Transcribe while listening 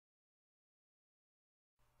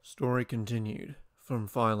Story continued from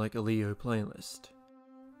Thylacoleo playlist.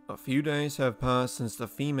 A few days have passed since the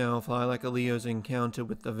female Thylacoleo's encounter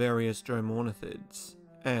with the various dromornithids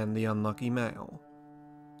and the unlucky male.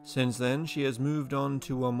 Since then, she has moved on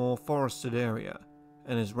to a more forested area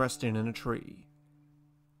and is resting in a tree.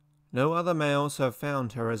 No other males have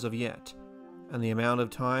found her as of yet, and the amount of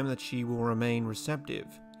time that she will remain receptive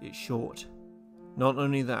is short. Not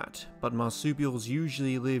only that, but marsupials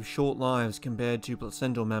usually live short lives compared to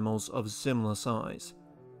placental mammals of similar size,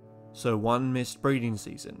 so one missed breeding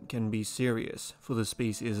season can be serious for the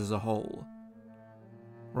species as a whole.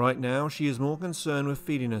 Right now, she is more concerned with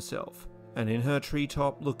feeding herself, and in her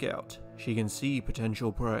treetop lookout, she can see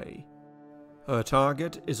potential prey. Her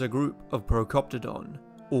target is a group of Procoptodon,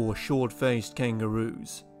 or short-faced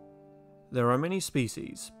kangaroos. There are many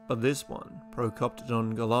species, but this one,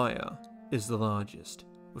 Procoptodon galea, is the largest,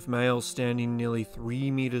 with males standing nearly 3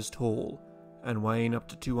 meters tall and weighing up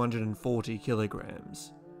to 240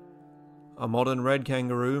 kilograms. A modern red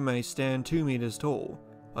kangaroo may stand 2 meters tall,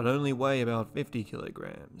 but only weigh about 50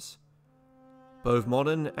 kilograms. Both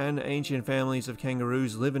modern and ancient families of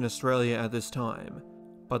kangaroos live in Australia at this time,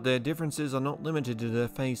 but their differences are not limited to their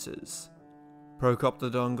faces.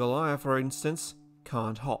 Procoptodon galea, for instance,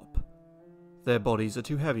 can't hop. Their bodies are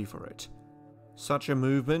too heavy for it. Such a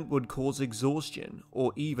movement would cause exhaustion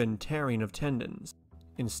or even tearing of tendons.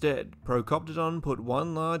 Instead, Procoptodon put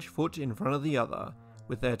one large foot in front of the other,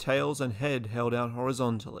 with their tails and head held out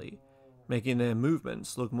horizontally, making their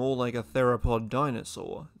movements look more like a theropod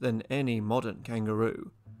dinosaur than any modern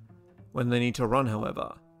kangaroo. When they need to run,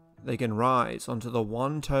 however, they can rise onto the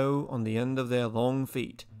one toe on the end of their long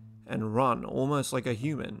feet and run almost like a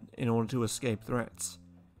human in order to escape threats.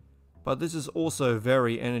 But this is also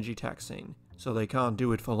very energy taxing, so they can't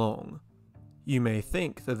do it for long. You may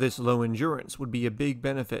think that this low endurance would be a big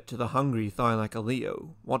benefit to the hungry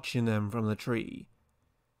Thylacoleo watching them from the tree,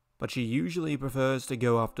 but she usually prefers to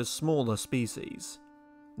go after smaller species.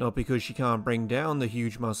 Not because she can't bring down the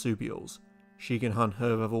huge marsupials, she can hunt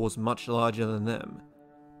herbivores much larger than them,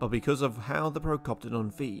 but because of how the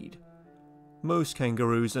Procoptodon feed. Most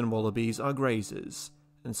kangaroos and wallabies are grazers,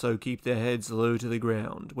 and so keep their heads low to the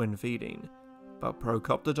ground when feeding, but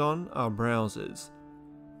Procoptodon are browsers,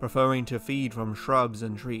 preferring to feed from shrubs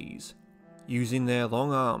and trees, using their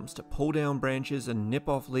long arms to pull down branches and nip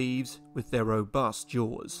off leaves with their robust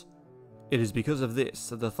jaws. It is because of this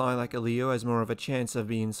that the Thylacoleo has more of a chance of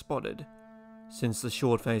being spotted, since the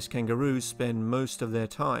short-faced kangaroos spend most of their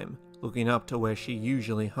time looking up to where she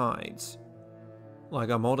usually hides. Like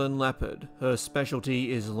a modern leopard, her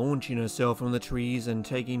specialty is launching herself from the trees and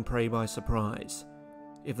taking prey by surprise.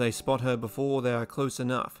 If they spot her before they are close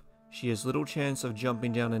enough, she has little chance of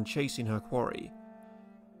jumping down and chasing her quarry.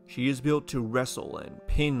 She is built to wrestle and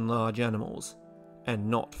pin large animals, and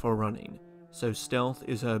not for running, so stealth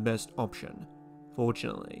is her best option.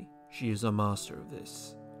 Fortunately, she is a master of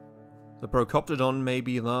this. The Procoptodon may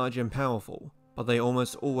be large and powerful, but they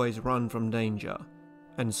almost always run from danger,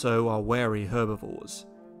 and so are wary herbivores.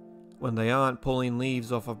 When they aren't pulling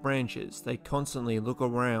leaves off of branches, they constantly look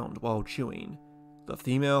around while chewing. The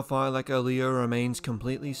female Thylacoleo remains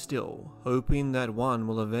completely still, hoping that one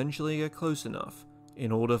will eventually get close enough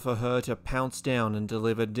in order for her to pounce down and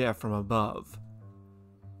deliver death from above.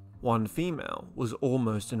 One female was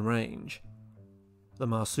almost in range. The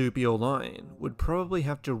marsupial lion would probably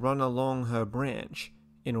have to run along her branch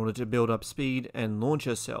in order to build up speed and launch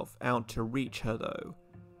herself out to reach her though.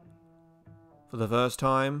 For the first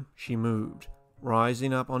time, she moved,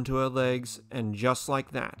 rising up onto her legs, and just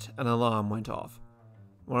like that, an alarm went off.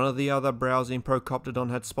 One of the other browsing Procoptodon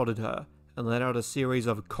had spotted her and let out a series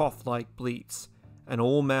of cough-like bleats, and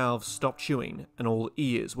all mouths stopped chewing and all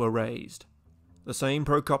ears were raised. The same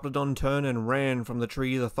Procoptodon turned and ran from the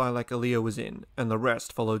tree the Thylacoleo was in, and the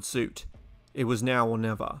rest followed suit. It was now or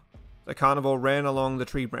never. The carnivore ran along the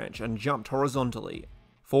tree branch and jumped horizontally,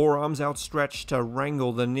 forearms outstretched to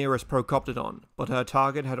wrangle the nearest Procoptodon, but her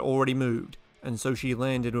target had already moved, and so she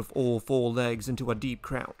landed with all 4 legs into a deep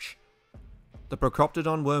crouch. The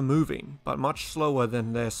Procoptodon were moving, but much slower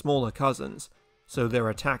than their smaller cousins, so their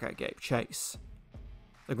attacker gave chase.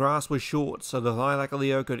 The grass was short, so the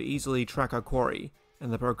Thylacoleo could easily track her quarry,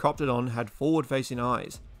 and the Procoptodon had forward-facing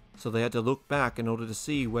eyes, so they had to look back in order to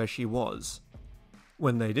see where she was.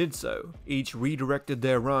 When they did so, each redirected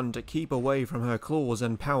their run to keep away from her claws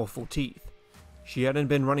and powerful teeth. She hadn't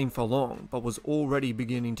been running for long, but was already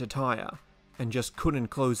beginning to tire, and just couldn't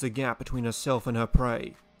close the gap between herself and her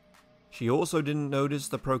prey. She also didn't notice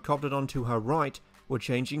the Procoptodon to her right were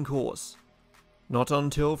changing course. Not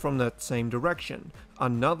until from that same direction,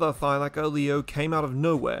 another Thylacoleo came out of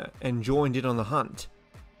nowhere and joined in on the hunt.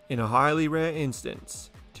 In a highly rare instance,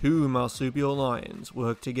 two marsupial lions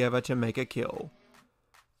worked together to make a kill.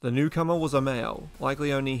 The newcomer was a male,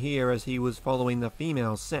 likely only here as he was following the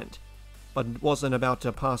female's scent, but wasn't about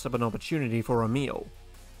to pass up an opportunity for a meal.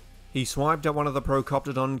 He swiped at one of the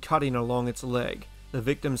Procoptodon, cutting along its leg. The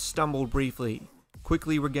victim stumbled briefly,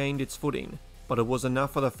 quickly regained its footing, but it was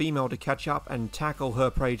enough for the female to catch up and tackle her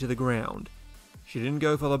prey to the ground. She didn't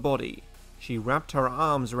go for the body. She wrapped her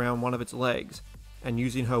arms around one of its legs, and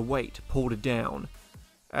using her weight, pulled it down.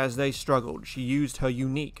 As they struggled, she used her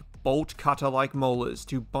unique, bolt cutter-like molars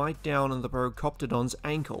to bite down on the Procoptodon's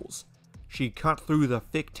ankles. She cut through the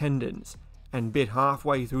thick tendons, and bit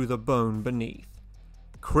halfway through the bone beneath,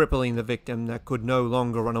 crippling the victim that could no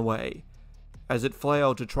longer run away. As it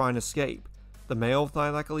flailed to try and escape, the male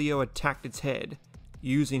Thylacoleo attacked its head,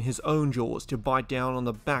 using his own jaws to bite down on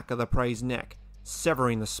the back of the prey's neck,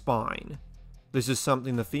 severing the spine. This is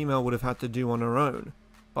something the female would have had to do on her own,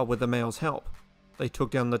 but with the male's help, they took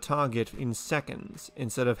down the target in seconds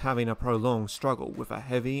instead of having a prolonged struggle with a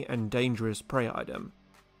heavy and dangerous prey item.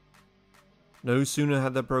 No sooner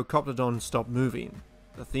had the Procoptodon stopped moving,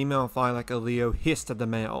 the female Thylacoleo hissed at the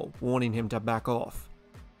male, warning him to back off.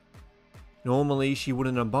 Normally she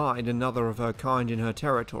wouldn't abide another of her kind in her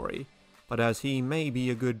territory, but as he may be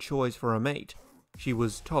a good choice for a mate, she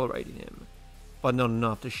was tolerating him, but not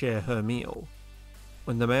enough to share her meal.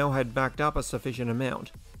 When the male had backed up a sufficient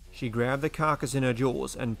amount, she grabbed the carcass in her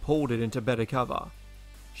jaws and pulled it into better cover.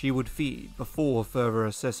 She would feed before further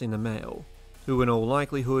assessing the male, who in all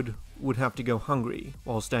likelihood would have to go hungry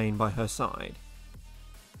while staying by her side.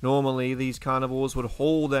 Normally, these carnivores would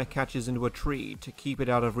haul their catches into a tree to keep it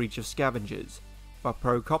out of reach of scavengers, but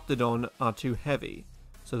Procoptodon are too heavy,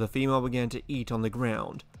 so the female began to eat on the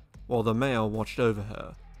ground, while the male watched over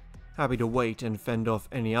her, happy to wait and fend off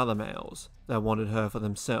any other males that wanted her for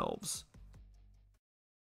themselves.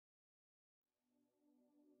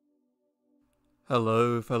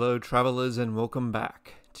 Hello fellow travelers and welcome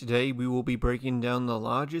back. Today we will be breaking down the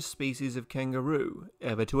largest species of kangaroo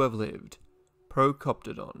ever to have lived,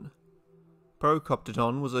 Procoptodon.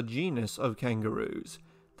 Procoptodon was a genus of kangaroos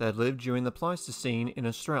that lived during the Pleistocene in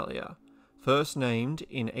Australia, first named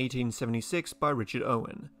in 1876 by Richard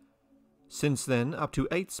Owen. Since then, up to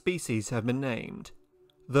 8 species have been named,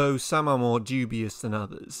 though some are more dubious than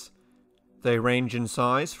others. They range in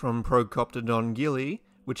size from Procoptodon gili,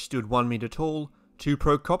 which stood 1 meter tall, to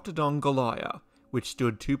Procoptodon goliah, which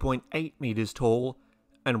stood 2.8 meters tall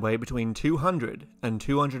and weighed between 200 and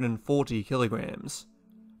 240 kilograms.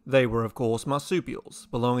 They were of course marsupials,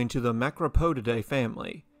 belonging to the Macropodidae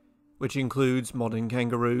family, which includes modern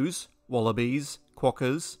kangaroos, wallabies,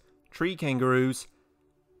 quokkas, tree kangaroos,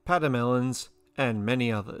 pademelons, and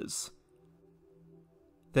many others.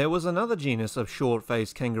 There was another genus of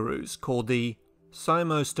short-faced kangaroos called the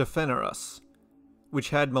Cymostephanerus, which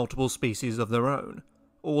had multiple species of their own,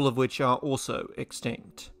 all of which are also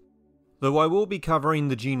extinct. Though I will be covering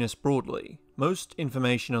the genus broadly, most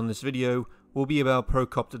information on this video will be about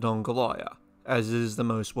Procoptodon goliah, as is the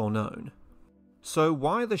most well known. So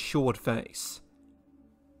why the short face?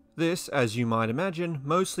 This, as you might imagine,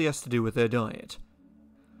 mostly has to do with their diet.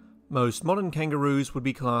 Most modern kangaroos would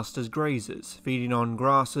be classed as grazers, feeding on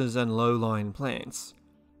grasses and low-lying plants.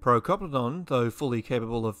 Procoptodon, though fully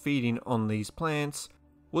capable of feeding on these plants,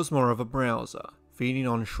 was more of a browser, feeding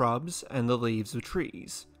on shrubs and the leaves of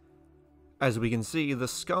trees. As we can see, the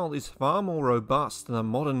skull is far more robust than a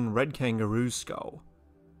modern red kangaroo's skull,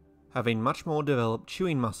 having much more developed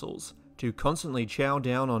chewing muscles to constantly chow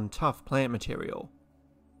down on tough plant material.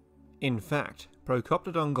 In fact,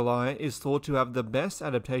 Procoptodon goliah is thought to have the best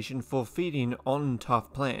adaptation for feeding on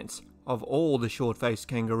tough plants of all the short-faced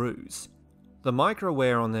kangaroos. The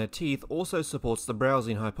micro-wear on their teeth also supports the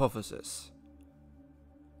browsing hypothesis.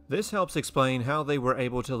 This helps explain how they were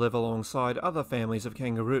able to live alongside other families of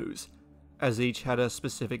kangaroos, as each had a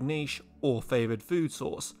specific niche or favoured food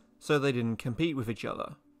source, so they didn't compete with each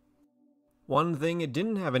other. One thing it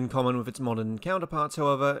didn't have in common with its modern counterparts,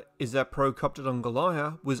 however, is that Procoptodon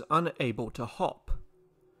goliah was unable to hop.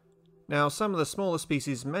 Now, some of the smaller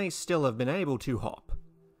species may still have been able to hop,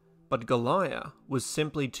 but goliah was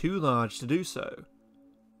simply too large to do so.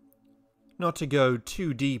 Not to go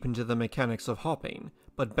too deep into the mechanics of hopping,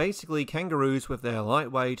 but basically kangaroos with their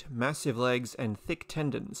lightweight, massive legs and thick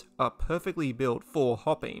tendons are perfectly built for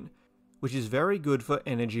hopping, which is very good for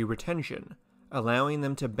energy retention, allowing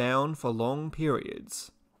them to bound for long periods.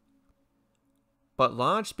 But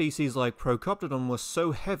large species like Procoptodon were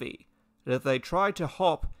so heavy that if they tried to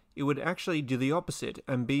hop, it would actually do the opposite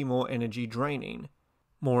and be more energy draining.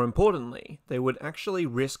 More importantly, they would actually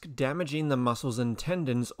risk damaging the muscles and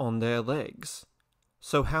tendons on their legs.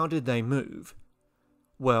 So how did they move?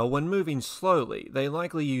 Well, when moving slowly, they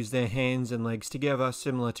likely used their hands and legs together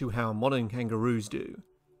similar to how modern kangaroos do.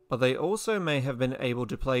 But they also may have been able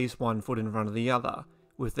to place one foot in front of the other,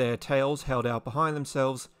 with their tails held out behind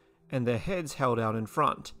themselves and their heads held out in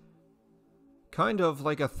front. Kind of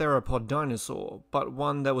like a theropod dinosaur, but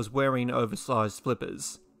one that was wearing oversized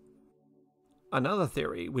flippers. Another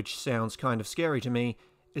theory, which sounds kind of scary to me,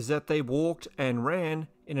 is that they walked and ran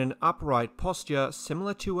in an upright posture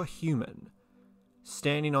similar to a human,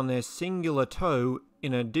 standing on their singular toe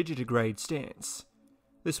in a digitigrade stance.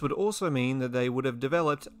 This would also mean that they would have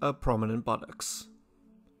developed a prominent buttocks.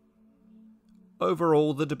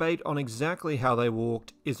 Overall, the debate on exactly how they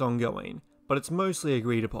walked is ongoing, but it's mostly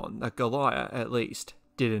agreed upon that Goliath, at least,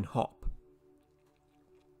 didn't hop.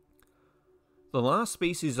 The last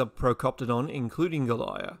species of Procoptodon, including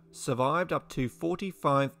Goliath, survived up to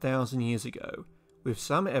 45,000 years ago, with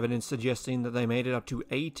some evidence suggesting that they made it up to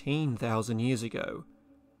 18,000 years ago.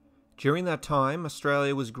 During that time,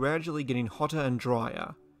 Australia was gradually getting hotter and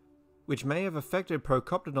drier, which may have affected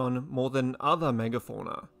Procoptodon more than other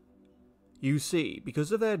megafauna. You see,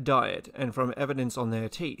 because of their diet and from evidence on their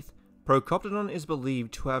teeth, Procoptodon is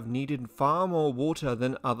believed to have needed far more water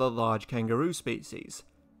than other large kangaroo species.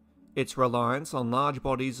 Its reliance on large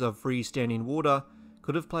bodies of freestanding water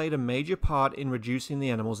could have played a major part in reducing the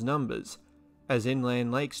animal's numbers, as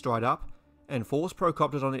inland lakes dried up and forced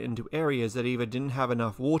Procoptodon into areas that either didn't have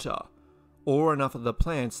enough water or enough of the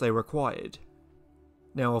plants they required.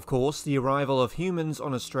 Now, of course, the arrival of humans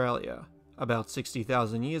on Australia about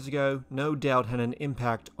 60,000 years ago no doubt had an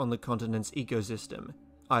impact on the continent's ecosystem,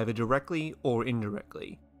 either directly or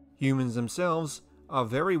indirectly. Humans themselves are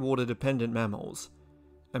very water-dependent mammals,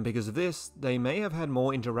 and because of this, they may have had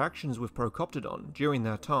more interactions with Procoptodon during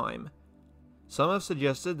that time. Some have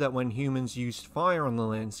suggested that when humans used fire on the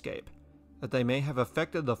landscape, that they may have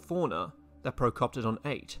affected the fauna that Procoptodon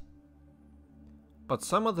ate. But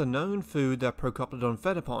some of the known food that Procoptodon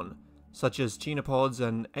fed upon, such as ctenopods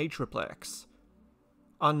and atriplex,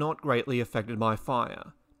 are not greatly affected by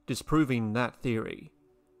fire, disproving that theory.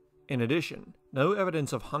 In addition, no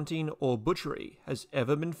evidence of hunting or butchery has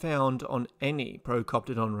ever been found on any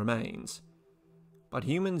Procoptodon remains. But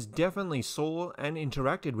humans definitely saw and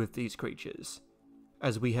interacted with these creatures,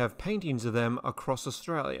 as we have paintings of them across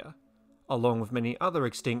Australia, along with many other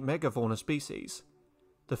extinct megafauna species.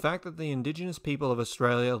 The fact that the indigenous people of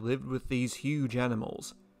Australia lived with these huge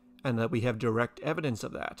animals, and that we have direct evidence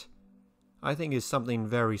of that, I think is something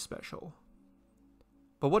very special.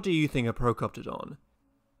 But what do you think of Procoptodon?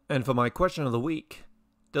 And for my question of the week,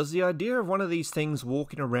 does the idea of one of these things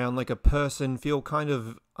walking around like a person feel kind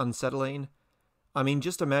of unsettling? I mean,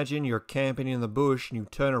 just imagine you're camping in the bush and you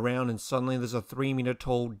turn around and suddenly there's a 3-meter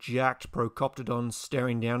tall jacked Procoptodon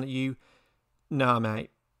staring down at you. Nah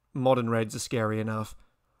mate, modern reds are scary enough.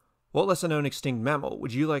 What lesser known extinct mammal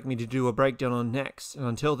would you like me to do a breakdown on next? And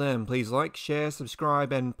until then, please like, share,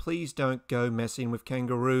 subscribe, and please don't go messing with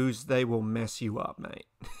kangaroos. They will mess you up,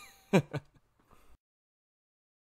 mate.